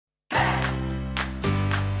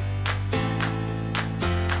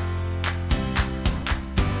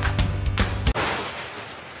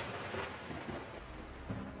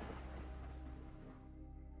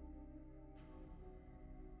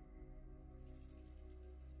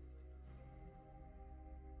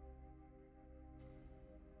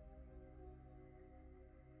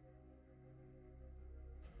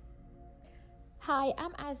Hi,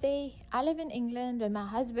 I'm Azzy. I live in England with my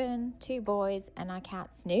husband, 2 boys, and our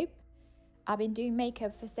cat Snoop. I've been doing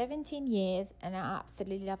makeup for 17 years and I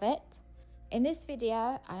absolutely love it. In this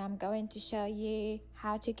video, I am going to show you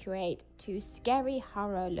how to create 2 scary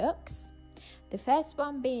horror looks. The first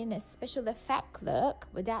one being a special effect look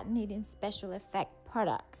without needing special effect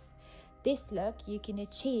products. This look you can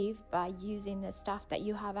achieve by using the stuff that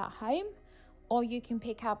you have at home or you can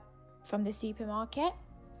pick up from the supermarket.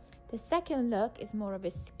 The second look is more of a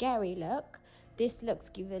scary look. This looks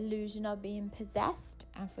give the illusion of being possessed,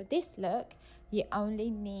 and for this look you only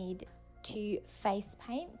need 2 face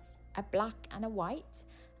paints, a black and a white,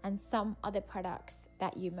 and some other products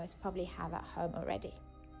that you most probably have at home already.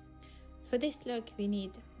 For this look we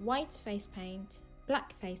need white face paint,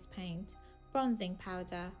 black face paint, bronzing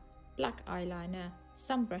powder, black eyeliner,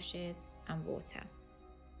 some brushes and water.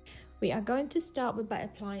 We are going to start by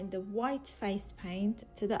applying the white face paint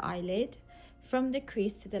to the eyelid from the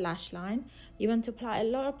crease to the lash line. You want to apply a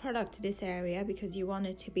lot of product to this area because you want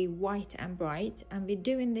it to be white and bright, and we're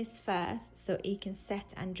doing this first so it can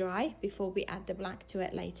set and dry before we add the black to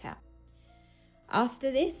it later. After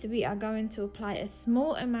this we are going to apply a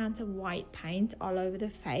small amount of white paint all over the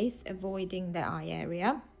face, avoiding the eye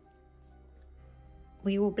area.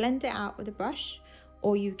 We will blend it out with a brush,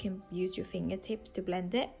 or you can use your fingertips to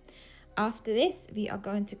blend it. After this, we are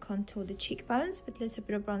going to contour the cheekbones with a little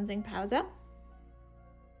bit of bronzing powder.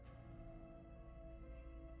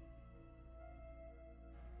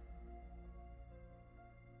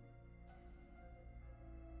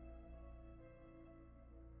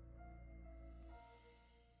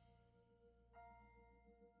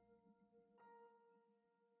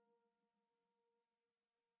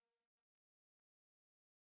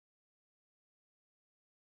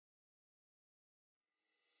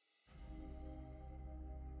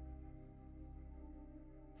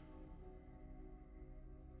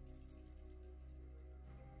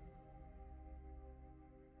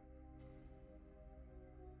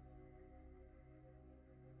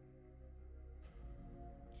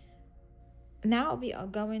 Now we are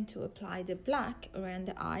going to apply the black around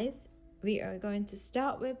the eyes. We are going to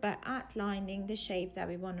start with by outlining the shape that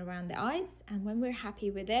we want around the eyes, and when we're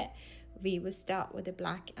happy with it, we will start with the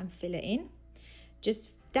black and fill it in.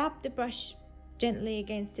 Just dab the brush gently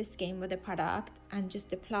against the skin with the product and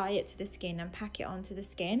just apply it to the skin and pack it onto the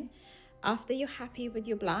skin. After you're happy with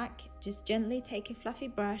your black, just gently take a fluffy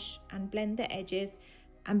brush and blend the edges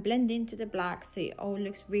and blend into the black so it all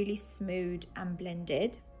looks really smooth and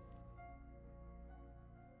blended.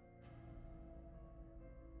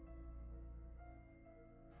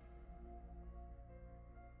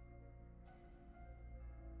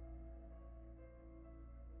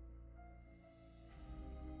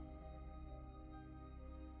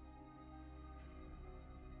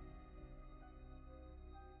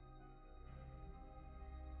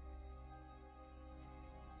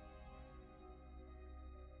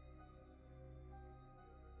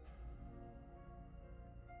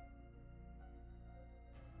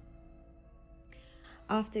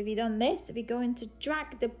 After we've done this, we're going to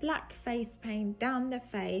drag the black face paint down the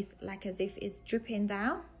face like as if it's dripping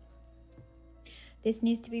down. This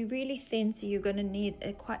needs to be really thin, so you're going to need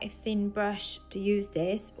quite a thin brush to use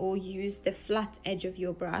this, or use the flat edge of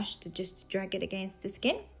your brush to just drag it against the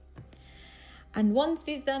skin. And once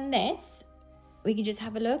we've done this, we can just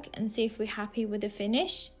have a look and see if we're happy with the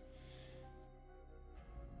finish.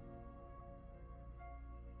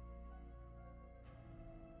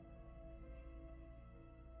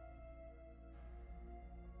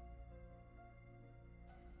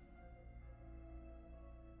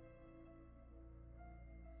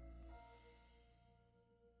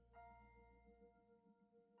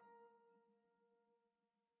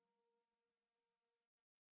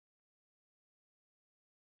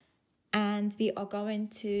 And we are going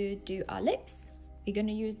to do our lips. We're going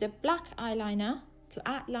to use the black eyeliner to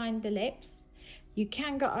outline the lips. You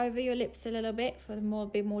can go over your lips a little bit for a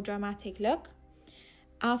bit more dramatic look.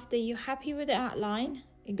 After you're happy with the outline,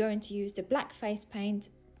 you're going to use the black face paint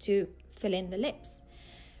to fill in the lips.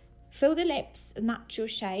 Fill the lips a natural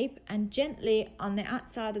shape, and gently on the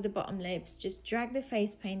outside of the bottom lips, just drag the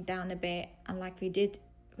face paint down a bit, and like we did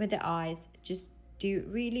with the eyes, just do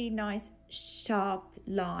really nice sharp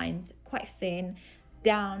lines, quite thin,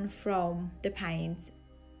 down from the paint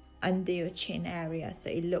under your chin area so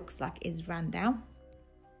it looks like it's run down.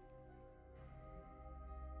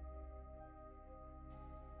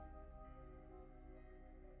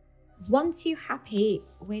 Once you're happy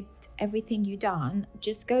with everything you've done,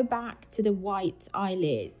 just go back to the white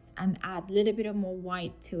eyelids and add a little bit of more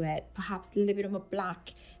white to it, perhaps a little bit of more black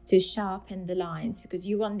to sharpen the lines, because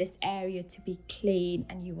you want this area to be clean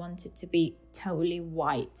and you want it to be totally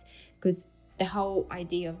white, because the whole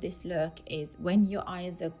idea of this look is when your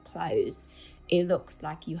eyes are closed, it looks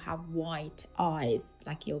like you have white eyes,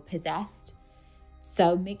 like you're possessed.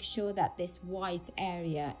 So make sure that this white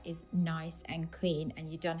area is nice and clean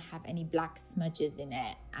and you don't have any black smudges in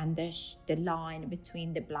it, and the line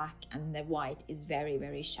between the black and the white is very,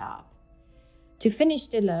 very sharp. To finish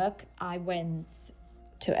the look, I went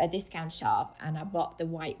to a discount shop and I bought the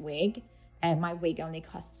white wig, and my wig only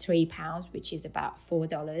costs £3, which is about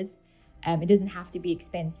 $4. It doesn't have to be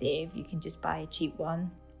expensive, you can just buy a cheap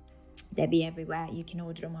one. They'll be everywhere, you can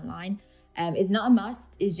order them online. It's not a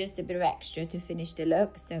must, it's just a bit of extra to finish the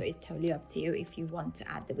look, so it's totally up to you if you want to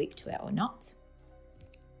add the wig to it or not.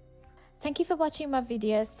 Thank you for watching my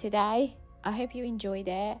videos today. I hope you enjoyed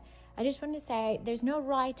it. I just want to say there's no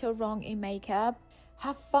right or wrong in makeup.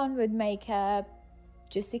 Have fun with makeup,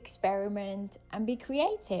 just experiment and be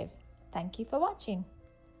creative. Thank you for watching.